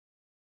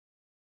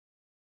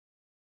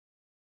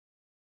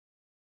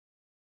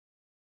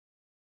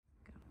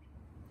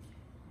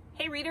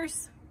Hey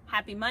readers,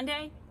 happy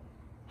Monday,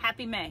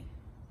 happy May.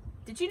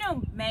 Did you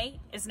know May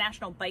is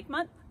National Bike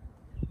Month?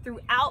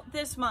 Throughout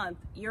this month,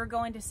 you're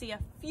going to see a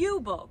few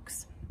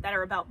books that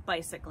are about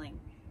bicycling.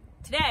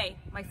 Today,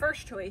 my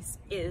first choice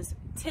is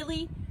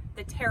Tillie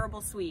the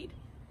Terrible Swede.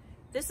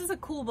 This is a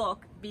cool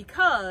book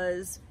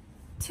because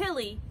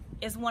Tillie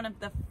is one of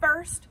the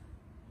first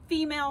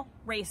female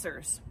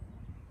racers.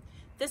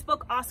 This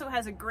book also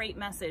has a great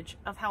message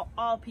of how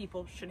all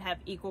people should have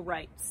equal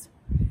rights.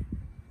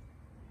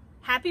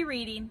 Happy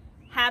reading,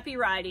 happy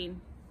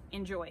riding,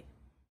 enjoy.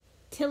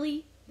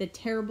 Tillie the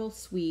Terrible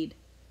Swede,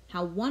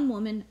 How One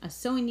Woman, a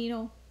Sewing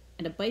Needle,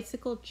 and a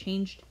Bicycle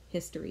Changed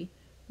History.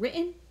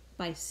 Written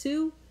by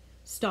Sue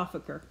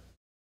Stauffacher.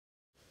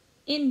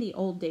 In the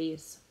old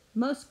days,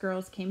 most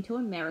girls came to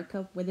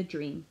America with a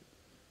dream,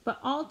 but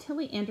all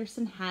Tillie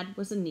Anderson had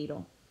was a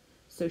needle.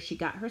 So she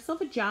got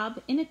herself a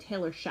job in a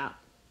tailor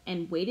shop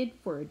and waited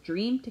for a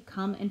dream to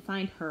come and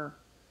find her.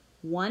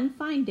 One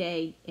fine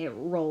day, it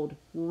rolled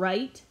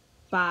right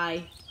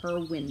by her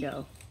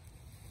window.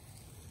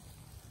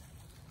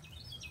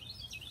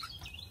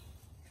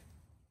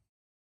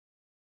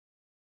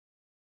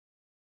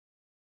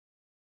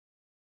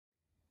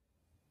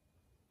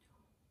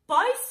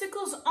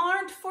 Bicycles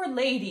aren't for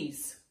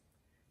ladies,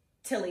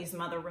 Tillie's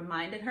mother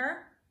reminded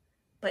her,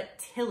 but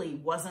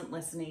Tillie wasn't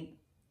listening.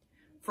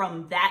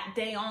 From that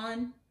day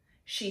on,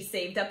 she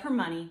saved up her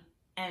money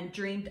and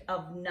dreamed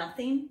of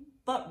nothing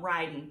but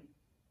riding.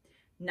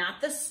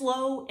 Not the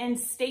slow and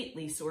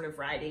stately sort of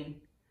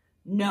riding.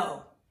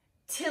 No,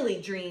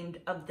 Tillie dreamed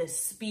of the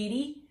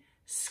speedy,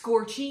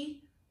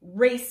 scorchy,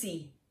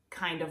 racy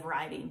kind of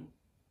riding.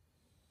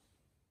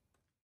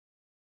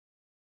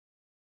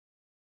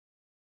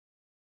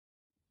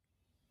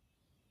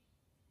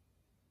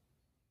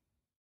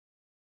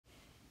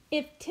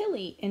 If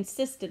Tillie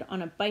insisted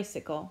on a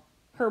bicycle,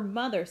 her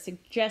mother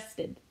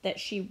suggested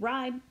that she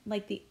ride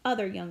like the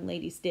other young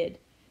ladies did,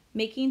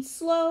 making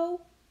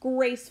slow,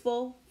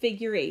 graceful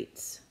figure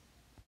eights.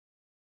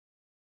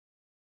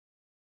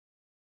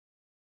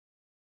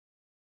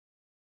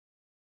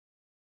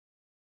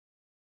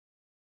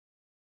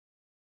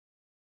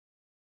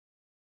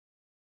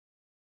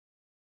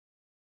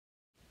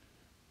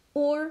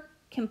 Or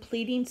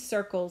completing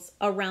circles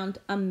around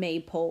a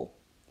maypole.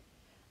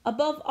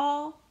 Above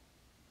all,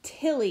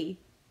 Tillie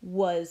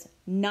was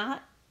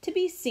not to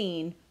be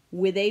seen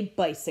with a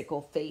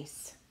bicycle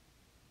face.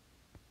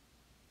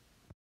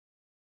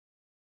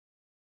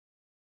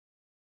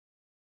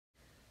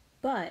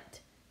 But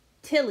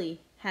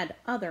Tillie had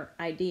other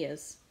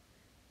ideas.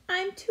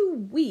 I'm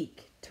too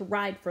weak to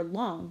ride for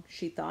long,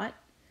 she thought.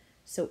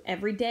 So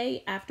every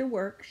day after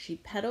work, she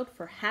pedaled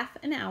for half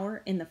an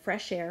hour in the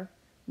fresh air,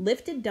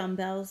 lifted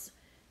dumbbells,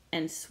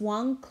 and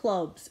swung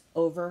clubs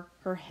over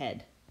her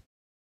head.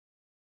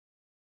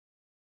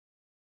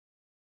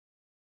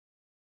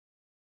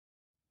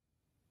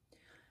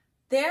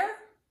 There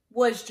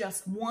was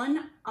just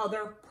one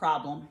other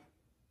problem.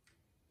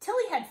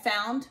 Tillie had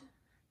found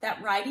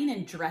that riding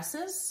in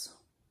dresses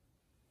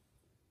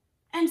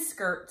and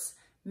skirts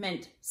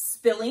meant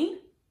spilling,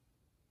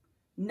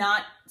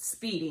 not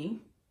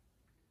speeding,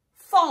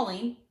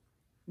 falling,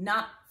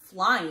 not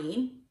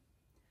flying.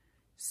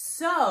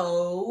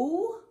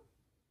 So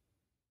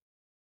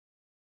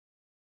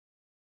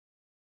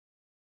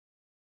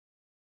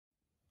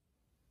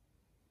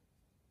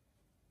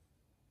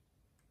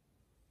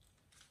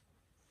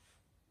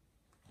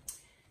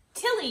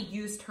Tillie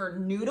used her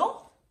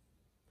noodle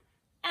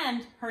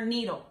and her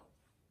needle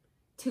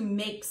to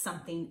make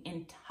something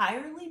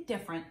entirely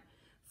different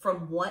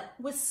from what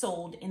was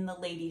sold in the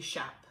ladies'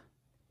 shop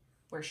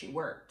where she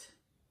worked.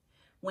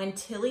 When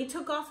Tillie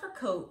took off her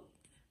coat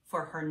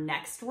for her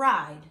next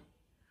ride,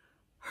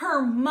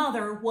 her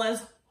mother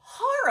was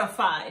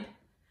horrified.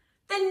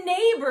 The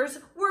neighbors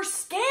were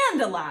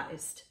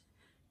scandalized.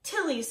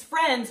 Tillie's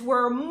friends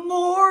were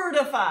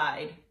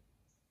mortified.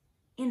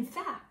 In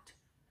fact,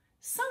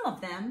 some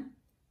of them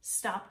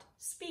stopped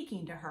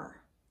speaking to her.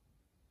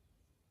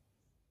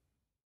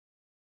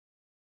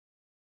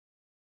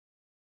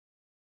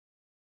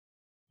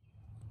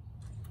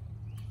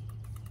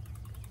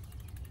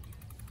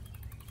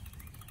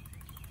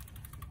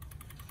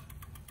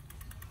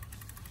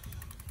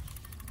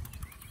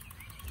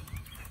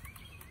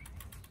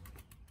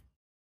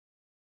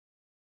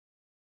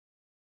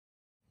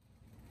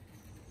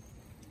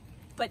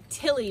 But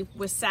Tillie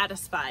was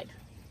satisfied.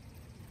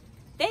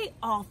 They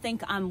all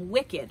think I'm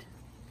wicked,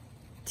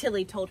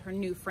 Tillie told her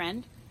new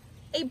friend,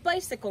 a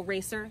bicycle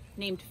racer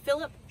named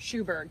Philip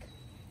Schuberg.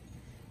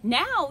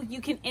 Now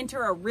you can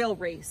enter a real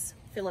race,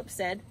 Philip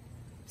said.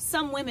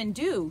 Some women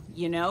do,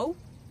 you know.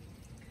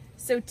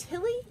 So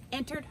Tillie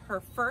entered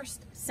her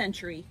first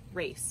century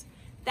race.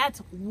 That's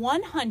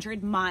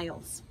 100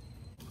 miles.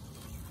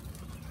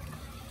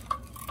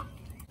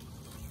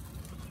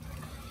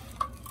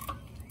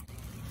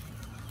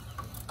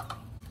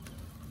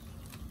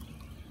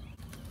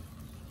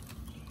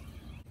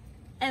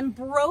 And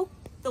broke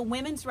the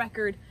women's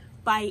record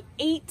by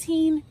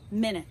 18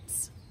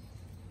 minutes.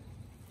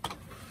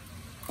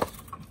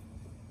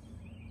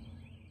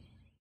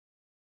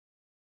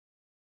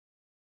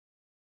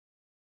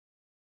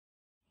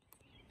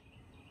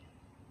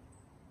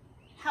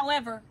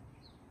 However,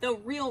 the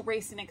real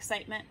racing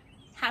excitement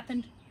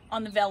happened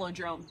on the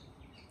velodrome.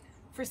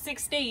 For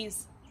 6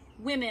 days,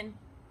 women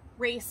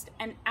raced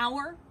an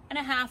hour and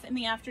a half in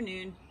the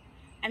afternoon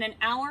and an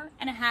hour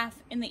and a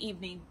half in the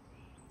evening,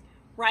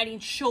 riding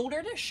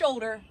shoulder to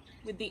shoulder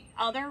with the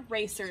other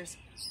racers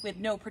with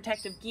no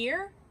protective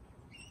gear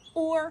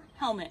or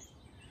helmet.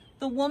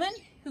 The woman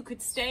who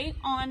could stay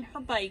on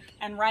her bike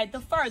and ride the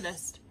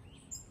farthest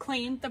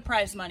claimed the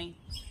prize money.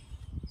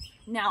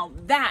 Now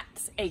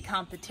that's a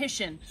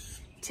competition,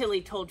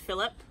 Tillie told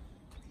Philip.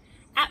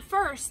 At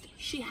first,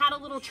 she had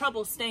a little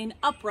trouble staying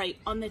upright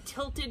on the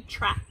tilted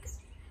track,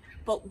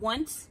 but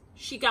once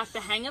she got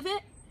the hang of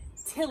it,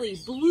 Tillie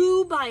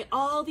blew by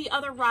all the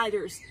other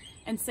riders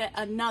and set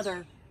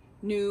another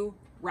new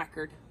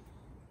record.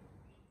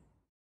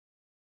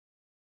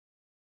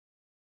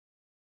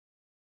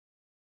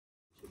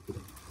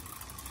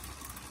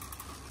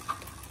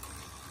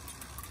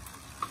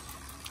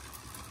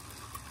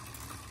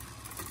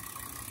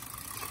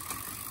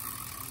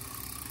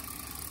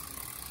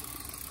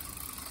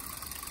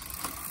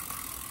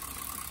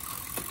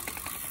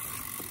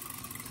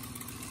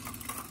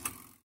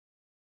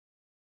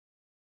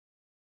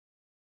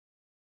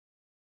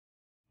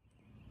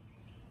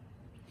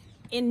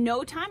 In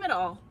no time at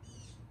all,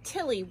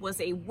 Tillie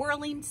was a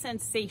whirling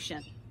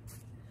sensation.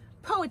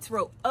 Poets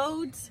wrote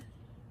odes,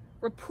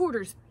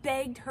 reporters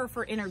begged her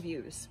for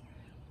interviews,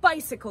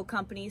 bicycle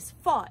companies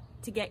fought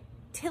to get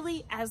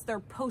Tillie as their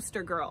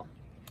poster girl.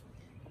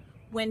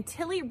 When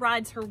Tillie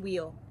rides her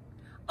wheel,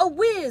 a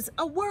whiz,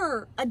 a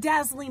whir, a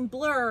dazzling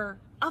blur,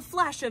 a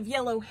flash of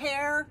yellow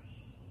hair,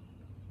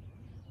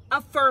 a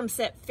firm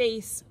set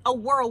face, a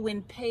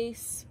whirlwind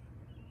pace,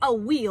 a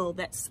wheel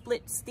that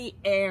splits the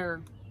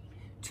air.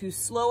 To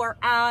slow our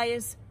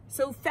eyes,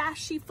 so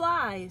fast she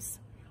flies,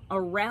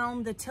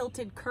 around the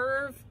tilted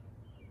curve,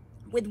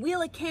 with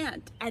wheel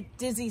acant at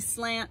dizzy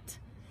slant,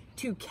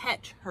 to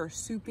catch her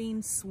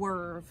swooping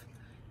swerve.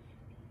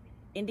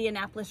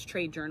 Indianapolis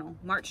Trade Journal,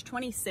 March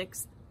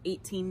 26,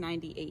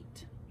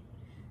 1898.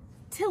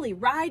 Tillie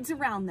rides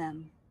around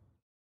them.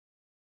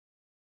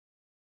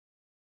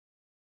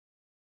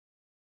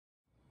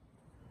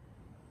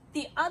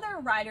 The other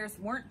riders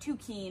weren't too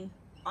keen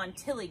on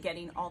Tillie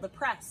getting all the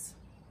press.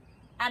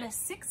 At a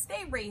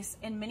 6-day race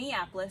in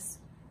Minneapolis,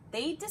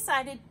 they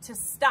decided to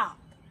stop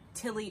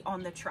Tillie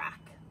on the track.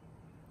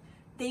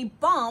 They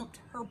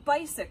bumped her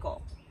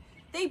bicycle.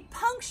 They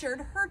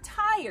punctured her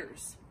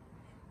tires.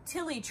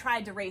 Tillie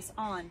tried to race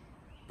on,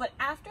 but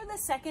after the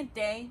 2nd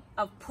day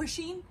of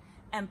pushing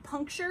and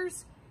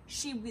punctures,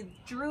 she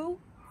withdrew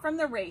from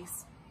the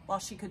race while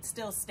she could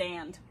still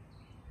stand.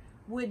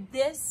 Would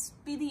this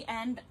be the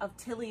end of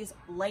Tillie's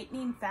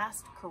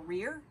lightning-fast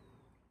career?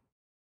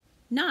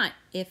 Not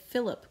if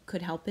Philip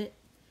could help it.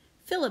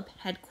 Philip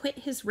had quit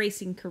his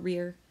racing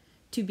career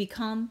to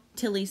become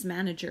Tillie's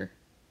manager.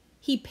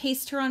 He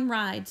paced her on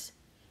rides.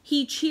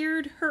 He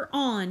cheered her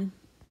on.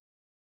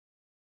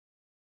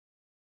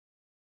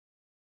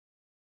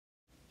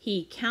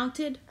 He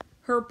counted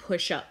her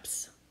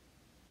push-ups.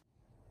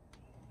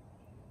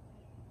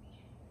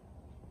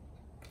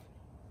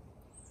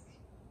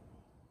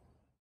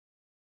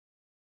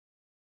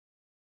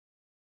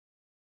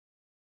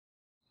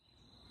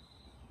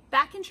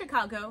 Back in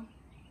Chicago,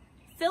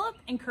 Philip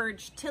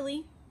encouraged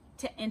Tillie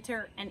to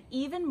enter an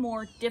even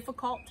more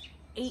difficult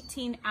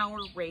 18-hour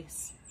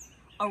race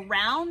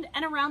around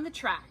and around the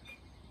track,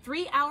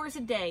 3 hours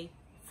a day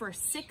for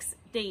 6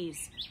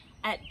 days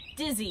at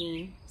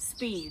dizzying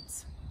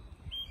speeds.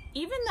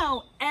 Even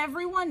though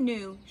everyone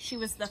knew she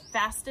was the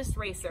fastest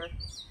racer,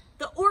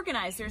 the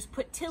organizers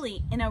put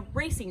Tillie in a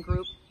racing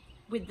group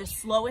with the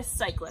slowest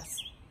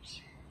cyclists.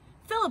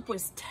 Philip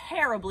was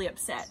terribly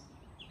upset.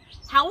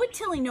 How would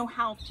Tillie know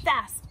how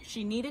fast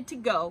she needed to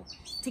go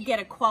to get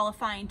a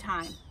qualifying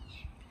time?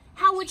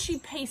 How would she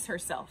pace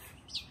herself?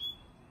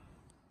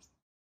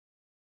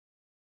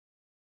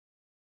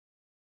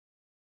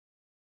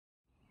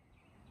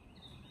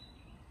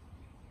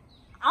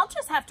 I'll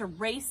just have to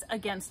race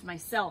against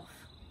myself,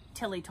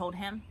 Tillie told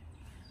him.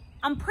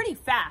 I'm pretty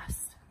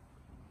fast.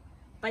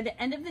 By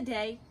the end of the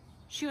day,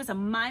 she was a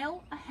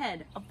mile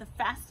ahead of the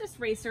fastest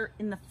racer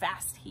in the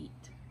fast heat.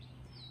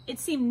 It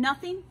seemed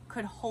nothing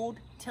could hold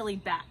Tillie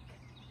back.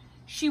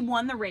 She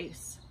won the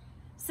race,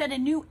 set a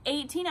new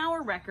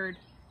 18-hour record,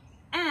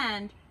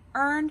 and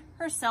earned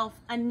herself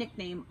a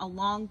nickname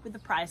along with the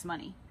prize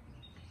money.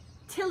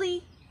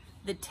 Tillie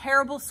the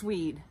Terrible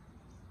Swede.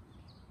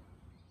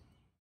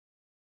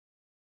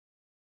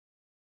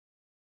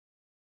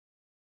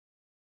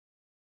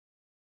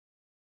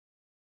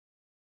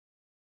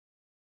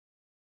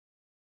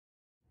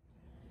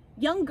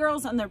 Young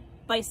girls on their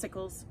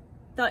bicycles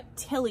thought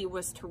Tillie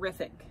was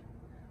terrific,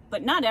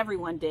 but not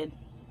everyone did.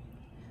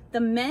 The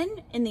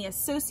men in the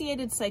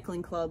associated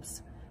cycling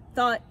clubs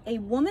thought a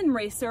woman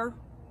racer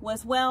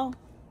was, well,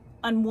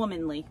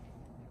 unwomanly.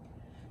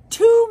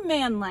 Too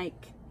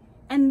manlike,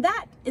 and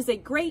that is a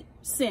great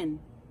sin,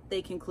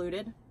 they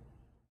concluded.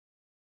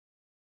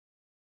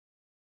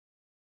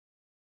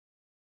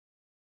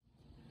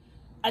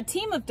 A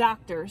team of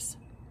doctors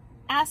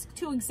asked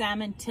to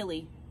examine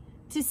Tillie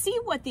to see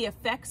what the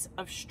effects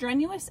of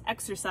strenuous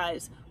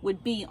exercise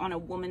would be on a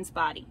woman's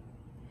body.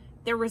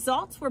 Their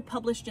results were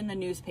published in the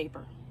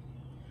newspaper.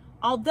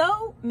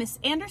 Although Miss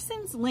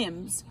Anderson's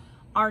limbs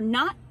are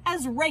not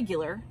as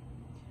regular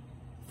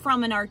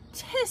from an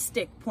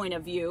artistic point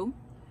of view,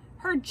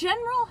 her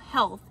general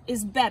health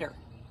is better,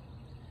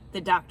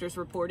 the doctors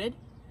reported.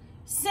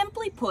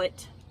 Simply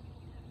put,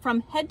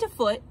 from head to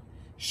foot,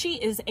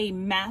 she is a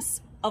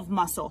mass of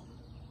muscle.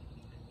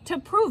 To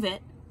prove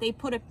it, they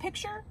put a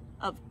picture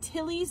of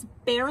Tillie's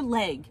bare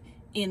leg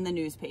in the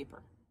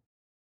newspaper.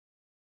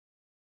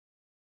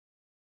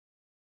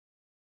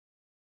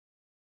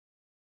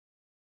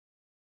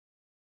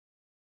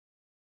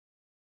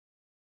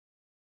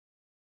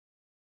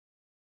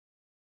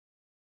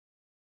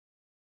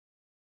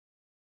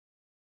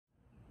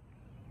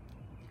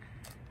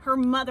 Her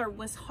mother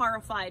was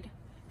horrified.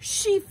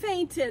 She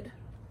fainted.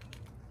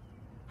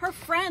 Her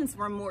friends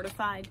were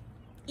mortified,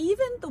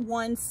 even the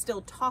ones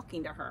still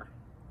talking to her.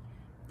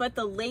 But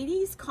the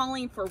ladies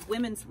calling for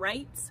women's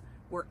rights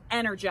were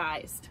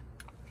energized.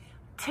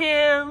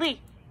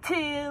 Tillie,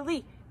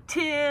 Tillie,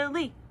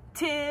 Tillie,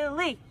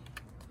 Tillie.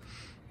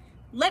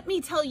 Let me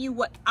tell you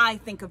what I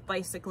think of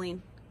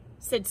bicycling,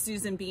 said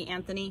Susan B.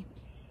 Anthony.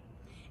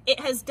 It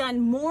has done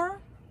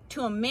more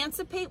to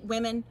emancipate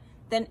women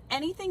than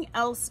anything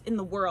else in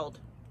the world.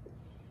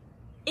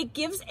 It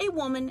gives a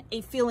woman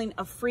a feeling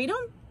of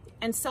freedom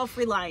and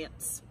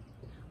self-reliance.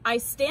 I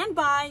stand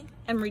by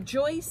and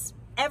rejoice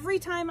every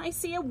time I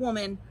see a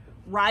woman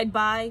ride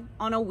by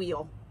on a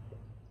wheel.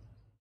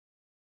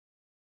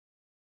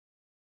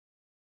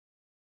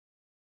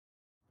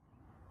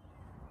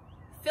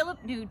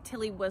 Philip knew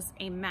Tillie was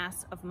a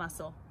mass of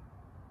muscle,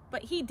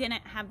 but he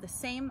didn't have the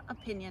same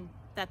opinion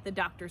that the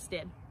doctors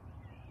did.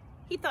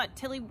 He thought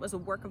Tillie was a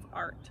work of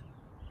art.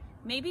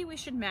 Maybe we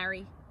should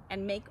marry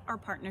and make our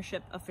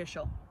partnership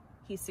official,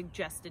 he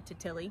suggested to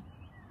Tillie.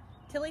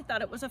 Tillie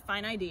thought it was a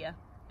fine idea,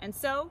 and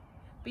so,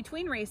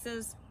 between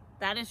races,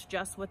 that is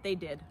just what they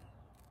did.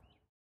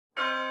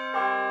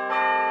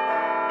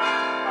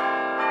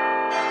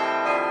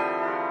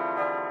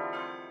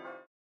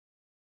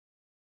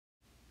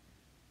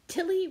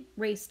 Tillie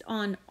raced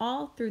on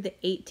all through the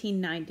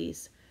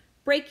 1890s,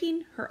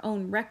 breaking her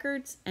own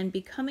records and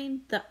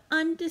becoming the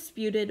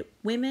undisputed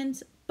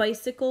women's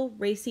bicycle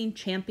racing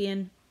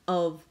champion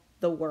of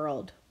the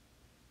world.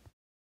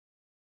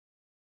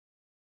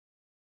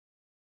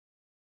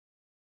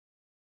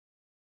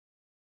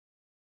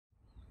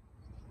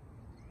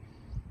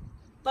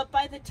 But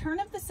by the turn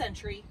of the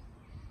century,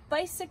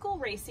 bicycle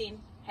racing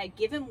had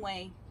given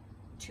way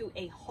to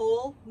a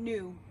whole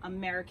new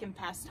American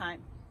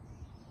pastime.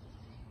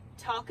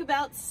 Talk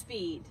about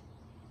speed.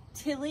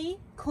 Tillie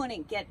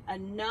couldn't get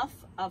enough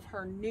of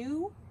her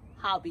new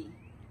hobby: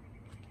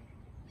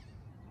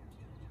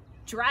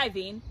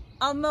 driving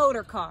a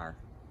motor car.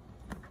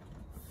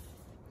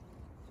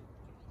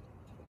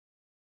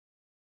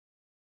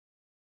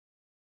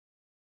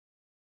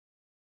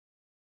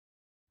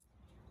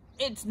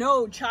 It's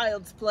no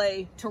child's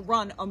play to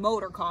run a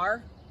motor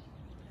car.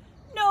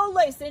 No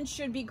license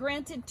should be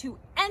granted to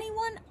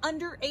anyone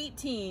under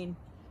 18,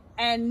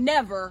 and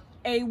never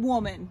a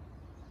woman.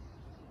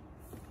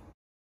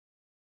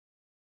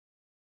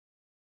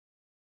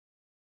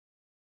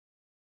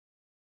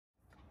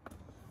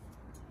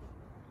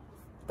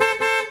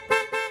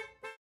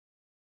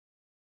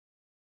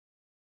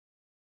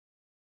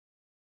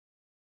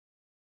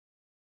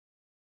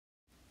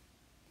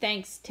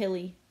 Thanks,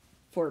 Tillie,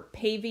 for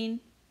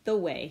paving the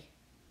way.